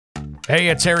Hey,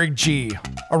 it's Eric G.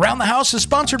 Around the House is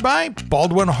sponsored by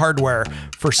Baldwin Hardware.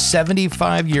 For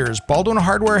 75 years, Baldwin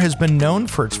Hardware has been known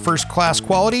for its first-class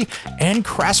quality and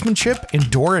craftsmanship in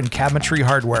door and cabinetry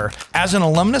hardware. As an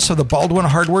alumnus of the Baldwin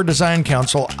Hardware Design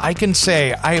Council, I can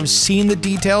say I have seen the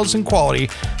details and quality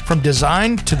from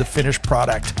design to the finished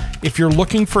product. If you're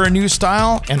looking for a new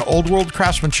style and old-world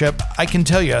craftsmanship, I can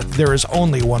tell you there is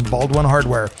only one Baldwin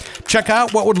Hardware. Check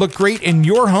out what would look great in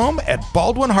your home at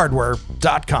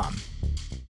baldwinhardware.com.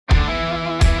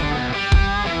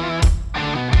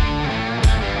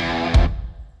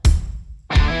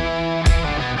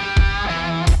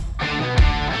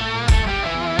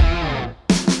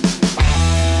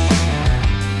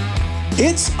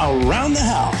 It's Around the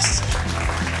House.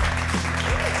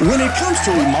 When it comes to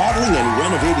remodeling and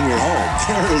renovating your home,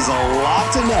 there is a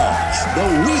lot to know, but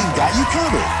we've got you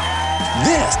covered.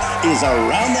 This is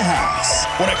Around the House.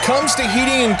 When it comes to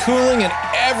heating and cooling and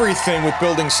everything with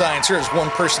building science, there is one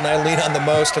person I lean on the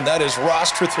most, and that is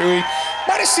Ross Trethewey.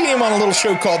 Might have seen him on a little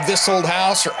show called This Old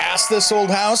House or Ask This Old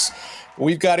House.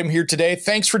 We've got him here today.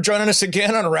 Thanks for joining us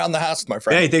again on Around the House, my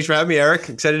friend. Hey, thanks for having me, Eric.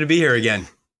 Excited to be here again.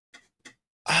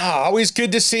 Always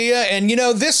good to see you. And you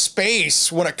know, this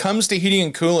space, when it comes to heating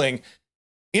and cooling,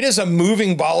 it is a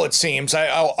moving ball, it seems.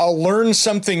 I'll learn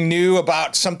something new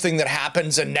about something that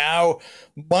happens, and now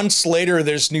months later,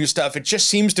 there's new stuff. It just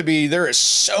seems to be, there is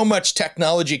so much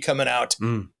technology coming out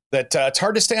that it's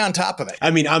hard to stay on top of it.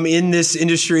 I mean, I'm in this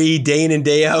industry day in and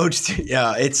day out.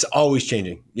 Yeah, it's always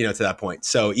changing, to that point.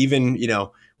 So even,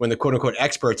 when the quote unquote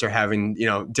experts are having,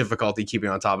 difficulty keeping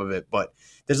on top of it, but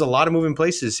there's a lot of moving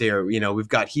places here. We've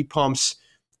got heat pumps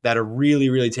that are really,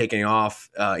 really taking off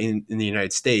in the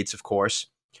United States, of course.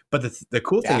 But the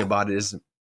cool thing about it is a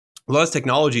lot of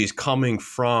technology is coming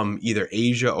from either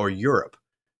Asia or Europe.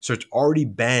 So it's already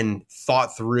been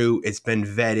thought through. It's been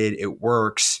vetted. It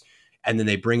works. And then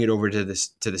they bring it over to the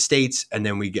States. And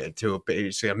then we get to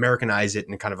basically Americanize it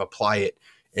and kind of apply it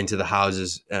into the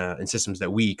houses and systems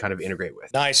that we kind of integrate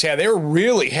with. Nice. Yeah, they were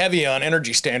really heavy on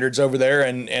energy standards over there,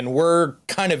 and we're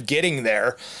kind of getting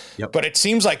there. Yep. But it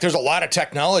seems like there's a lot of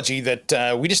technology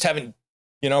that we just haven't,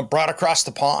 brought across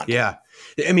the pond. Yeah.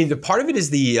 I mean, the part of it is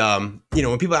the,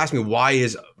 when people ask me why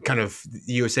is kind of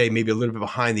the USA maybe a little bit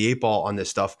behind the eight ball on this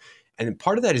stuff, and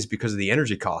part of that is because of the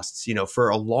energy costs. For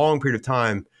a long period of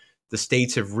time, the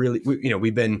states have really,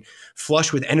 we've been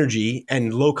flush with energy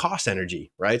and low cost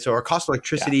energy, right? So our cost of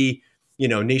electricity,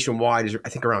 nationwide is I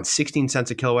think around 16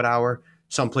 cents a kilowatt hour.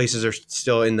 Some places are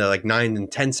still in the like 9 and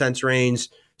 10 cents range.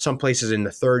 Some places in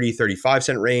the 30, 35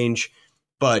 cent range.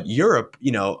 But Europe,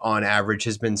 on average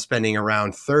has been spending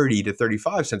around 30 to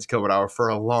 35 cents a kilowatt hour for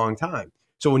a long time.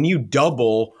 So when you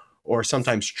double or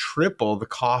sometimes triple the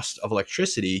cost of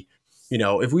electricity,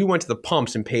 if we went to the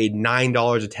pumps and paid $9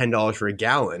 or $10 for a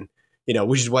gallon,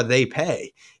 which is what they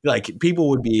pay, like people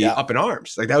would be up in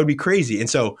arms. Like that would be crazy. And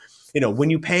so,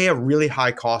 when you pay a really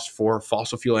high cost for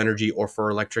fossil fuel energy or for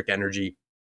electric energy,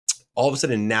 all of a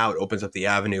sudden now it opens up the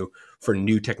avenue for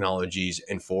new technologies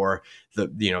and for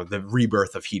the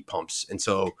rebirth of heat pumps. And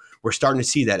so we're starting to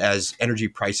see that as energy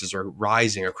prices are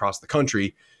rising across the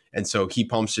country. And so heat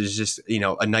pumps is just,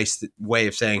 a nice way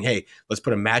of saying, hey, let's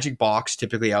put a magic box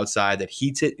typically outside that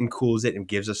heats it and cools it and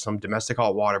gives us some domestic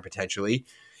hot water potentially.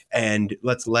 And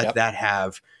let's let that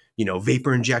have,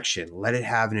 vapor injection, let it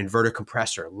have an inverter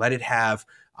compressor, let it have,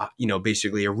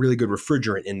 basically a really good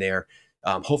refrigerant in there,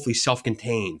 hopefully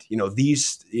self-contained.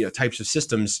 These types of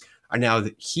systems are now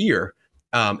here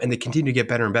and they continue to get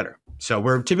better and better. So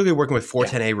we're typically working with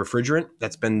 410A refrigerant.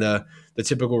 That's been the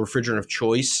typical refrigerant of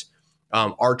choice.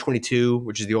 R22,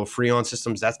 which is the old Freon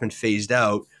systems, that's been phased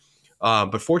out.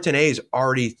 But 410A is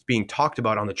already being talked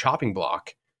about on the chopping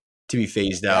block to be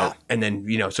phased out. And then,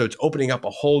 so it's opening up a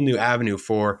whole new avenue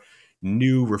for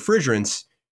new refrigerants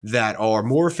that are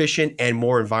more efficient and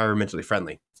more environmentally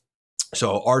friendly.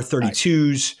 So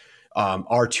R32s,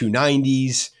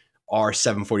 R290s,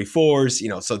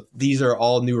 R744s, so these are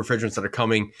all new refrigerants that are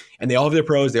coming, and they all have their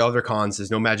pros, they all have their cons.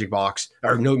 There's no magic box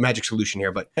or no magic solution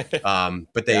here, but they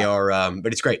are,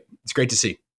 but it's great. It's great to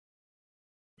see.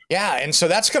 Yeah, and so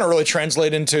that's going to really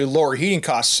translate into lower heating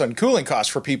costs and cooling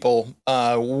costs for people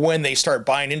when they start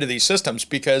buying into these systems,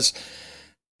 because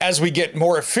as we get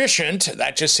more efficient,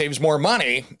 that just saves more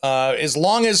money. As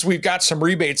long as we've got some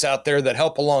rebates out there that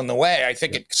help along the way, I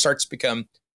think it starts to become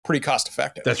pretty cost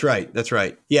effective. That's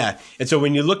right. Yeah. And so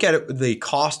when you look at it, the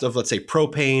cost of, let's say,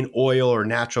 propane, oil, or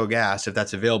natural gas, if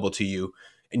that's available to you,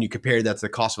 and you compare that to the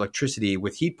cost of electricity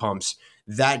with heat pumps,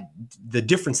 that the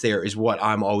difference there is what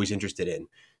I'm always interested in.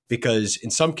 Because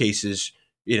in some cases,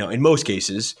 in most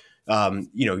cases,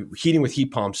 heating with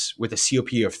heat pumps with a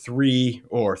COP of 3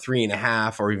 or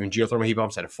 3.5, or even geothermal heat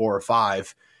pumps at a 4 or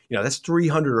 5, that's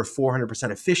 300 or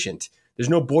 400% efficient. There's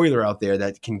no boiler out there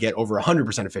that can get over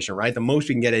 100% efficient, right? The most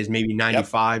we can get is maybe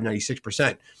 95,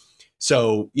 96%.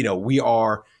 So, we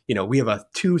have a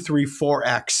 2, 3,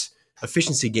 4x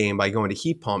efficiency gain by going to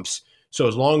heat pumps. So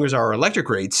as long as our electric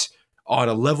rates on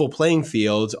a level playing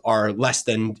field are less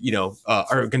than,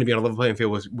 are going to be on a level playing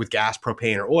field with gas,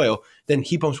 propane, or oil, then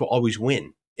heat pumps will always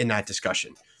win in that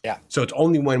discussion. Yeah. So it's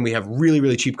only when we have really,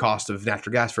 really cheap cost of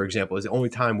natural gas, for example, is the only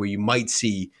time where you might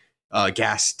see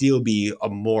gas still be a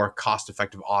more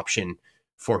cost-effective option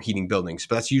for heating buildings.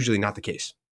 But that's usually not the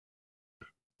case.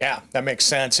 Yeah, that makes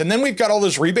sense. And then we've got all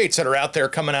those rebates that are out there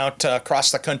coming out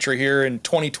across the country here in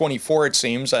 2024, it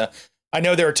seems. I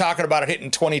know they were talking about it hitting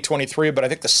 2023, but I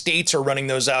think the states are running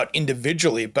those out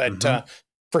individually. But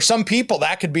for some people,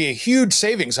 that could be a huge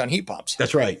savings on heat pumps.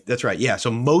 That's right. Yeah. So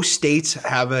most states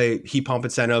have a heat pump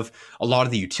incentive. A lot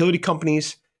of the utility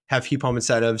companies have heat pump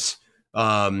incentives.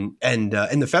 And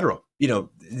the federal,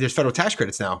 there's federal tax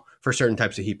credits now for certain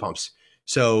types of heat pumps.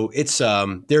 So it's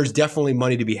there's definitely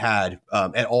money to be had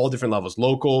at all different levels,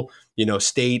 local,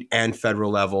 state and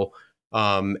federal level.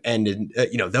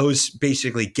 Those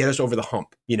basically get us over the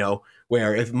hump,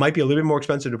 where it might be a little bit more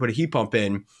expensive to put a heat pump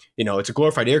in, it's a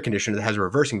glorified air conditioner that has a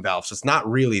reversing valve. So it's not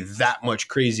really that much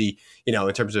crazy, in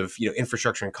terms of,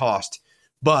 infrastructure and cost.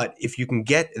 But if you can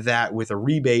get that with a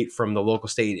rebate from the local,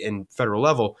 state, and federal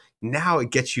level, now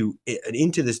it gets you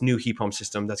into this new heat pump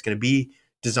system that's going to be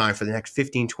designed for the next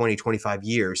 15, 20, 25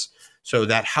 years. So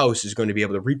that house is going to be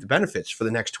able to reap the benefits for the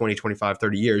next 20, 25,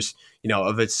 30 years,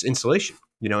 of its installation,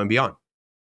 and beyond.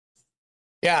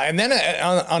 Yeah. And then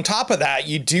on top of that,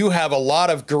 you do have a lot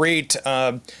of great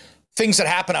things that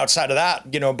happen outside of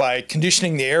that, by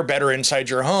conditioning the air better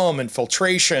inside your home and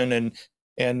filtration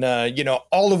and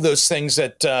all of those things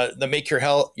that make your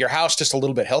house just a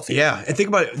little bit healthier. Yeah. And think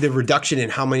about the reduction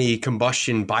in how many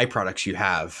combustion byproducts you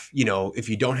have. If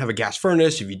you don't have a gas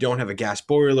furnace, if you don't have a gas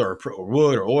boiler or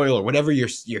wood or oil or whatever your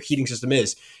heating system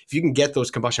is, if you can get those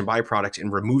combustion byproducts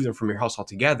and remove them from your house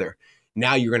altogether,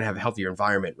 now you're going to have a healthier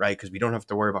environment, right? Because we don't have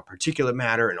to worry about particulate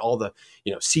matter and all the,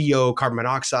 CO, carbon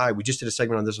monoxide. We just did a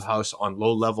segment on this house on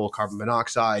low level carbon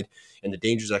monoxide and the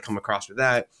dangers that come across with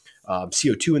that.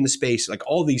 CO2 in the space, like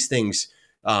all these things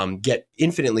get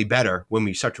infinitely better when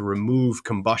we start to remove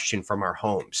combustion from our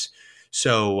homes.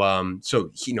 So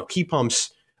heat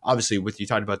pumps, obviously, with you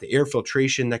talked about the air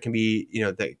filtration that can be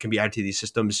added to these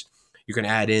systems. You can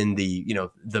add in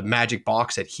the magic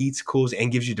box that heats, cools, and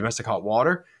gives you domestic hot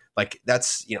water. Like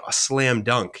that's a slam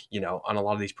dunk, on a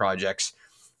lot of these projects.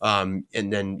 And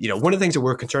then one of the things that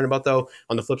we're concerned about, though,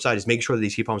 on the flip side, is making sure that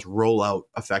these heat pumps roll out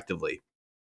effectively.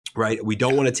 Right. We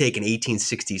don't want to take an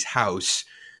 1860s house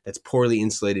that's poorly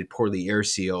insulated, poorly air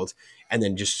sealed, and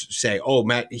then just say, oh,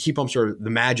 heat pumps are the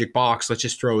magic box. Let's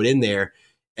just throw it in there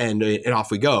and off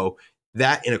we go.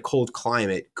 That in a cold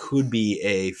climate could be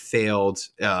a failed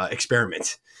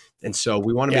experiment. And so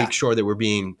we want to make sure that we're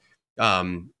being,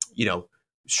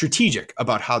 strategic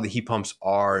about how the heat pumps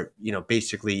are,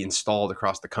 basically installed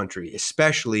across the country,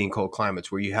 especially in cold climates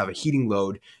where you have a heating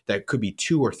load that could be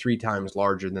 2 or 3 times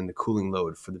larger than the cooling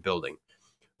load for the building.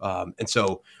 And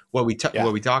so what we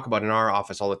talk about in our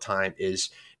office all the time is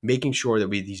making sure that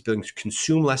these buildings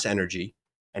consume less energy.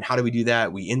 And how do we do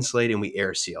that? We insulate and we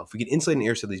air seal. If we can insulate and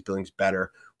air seal these buildings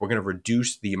better, we're going to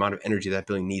reduce the amount of energy that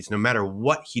building needs, no matter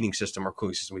what heating system or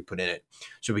cooling system we put in it.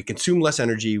 So we consume less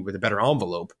energy with a better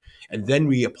envelope, and then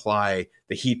we apply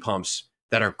the heat pumps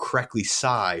that are correctly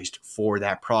sized for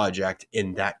that project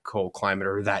in that cold climate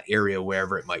or that area,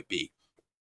 wherever it might be.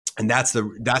 And that's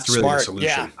really the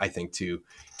solution, I think, to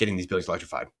getting these buildings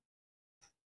electrified.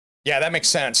 Yeah, that makes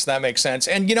sense.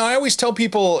 And, I always tell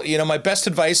people, my best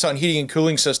advice on heating and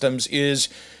cooling systems is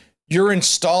your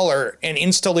installer and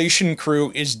installation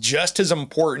crew is just as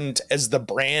important as the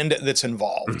brand that's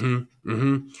involved. Mm-hmm.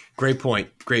 Mm-hmm. Great point.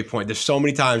 There's so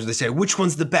many times they say, which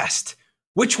one's the best?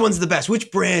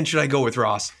 Which brand should I go with,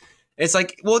 Ross? And it's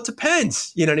like, well, it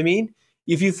depends. You know what I mean?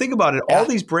 If you think about it, all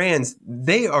these brands,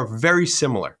 they are very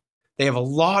similar. They have a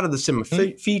lot of the similar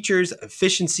features,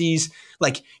 efficiencies.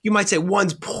 Like you might say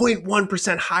one's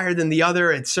 0.1% higher than the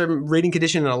other at certain rating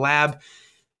condition in a lab.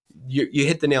 You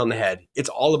hit the nail on the head. It's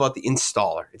all about the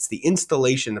installer. It's the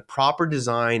installation, the proper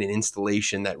design and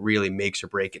installation that really makes or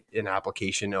break an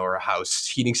application or a house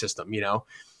heating system,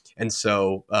 And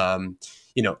so,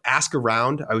 ask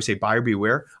around. I would say buyer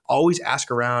beware. Always ask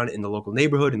around in the local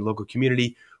neighborhood and local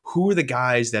community. Who are the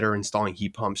guys that are installing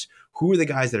heat pumps? Who are the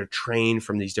guys that are trained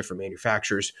from these different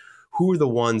manufacturers? who are the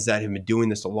ones that have been doing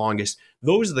this the longest.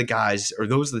 Those are the guys, or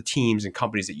those are the teams and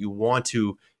companies that you want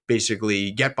to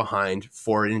basically get behind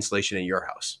for an installation in your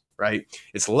house, right?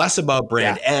 It's less about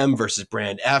brand M versus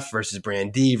brand F versus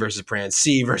brand D versus brand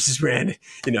C versus brand,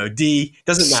 D.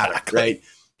 Doesn't matter, right?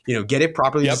 Get it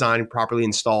properly designed, properly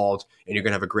installed, and you're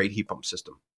going to have a great heat pump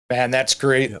system. Man, that's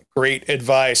great. Yep. Great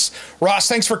advice. Ross,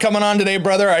 thanks for coming on today,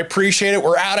 brother. I appreciate it.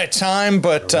 We're out of time,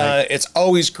 but it's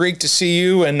always great to see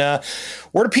you. And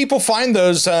where do people find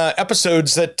those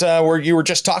episodes that where you were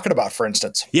just talking about, for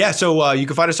instance? Yeah, so you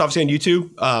can find us obviously on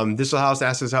YouTube. This House,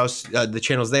 Ask This House, the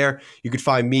channel's there. You could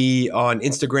find me on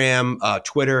Instagram,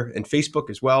 Twitter, and Facebook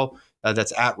as well.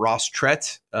 That's at Ross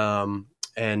Tret.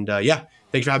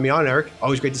 Thanks for having me on, Eric.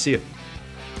 Always great to see you.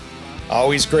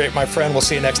 Always great, my friend. We'll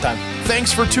see you next time.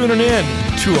 Thanks for tuning in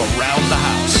to Around the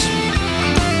House.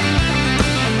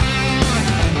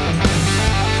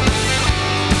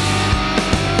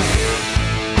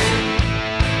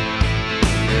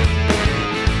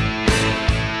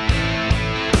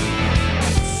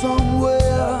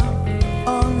 Somewhere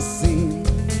unseen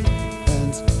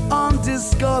and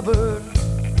undiscovered,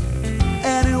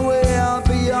 anywhere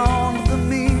beyond the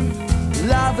mean.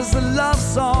 Life is a love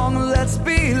song, let's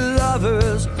be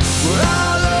lovers. We're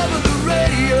all over the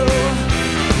radio.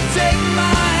 Take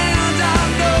my hand, I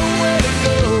know where to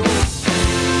go.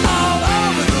 All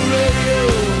over the radio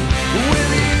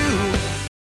with you.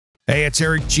 Hey, it's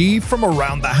Eric G. from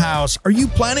Around the House. Are you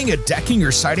planning a decking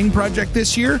or siding project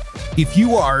this year? If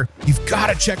you are, you've got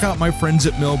to check out my friends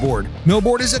at Millboard.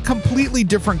 Millboard is a completely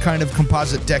different kind of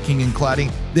composite decking and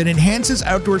cladding that enhances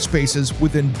outdoor spaces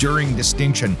with enduring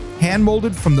distinction.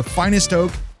 Hand-molded from the finest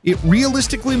oak, it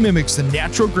realistically mimics the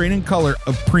natural grain and color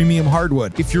of premium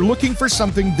hardwood. If you're looking for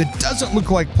something that doesn't look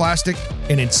like plastic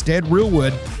and instead real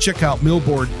wood, check out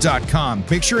millboard.com.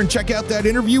 Make sure and check out that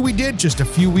interview we did just a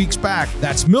few weeks back.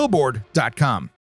 That's millboard.com.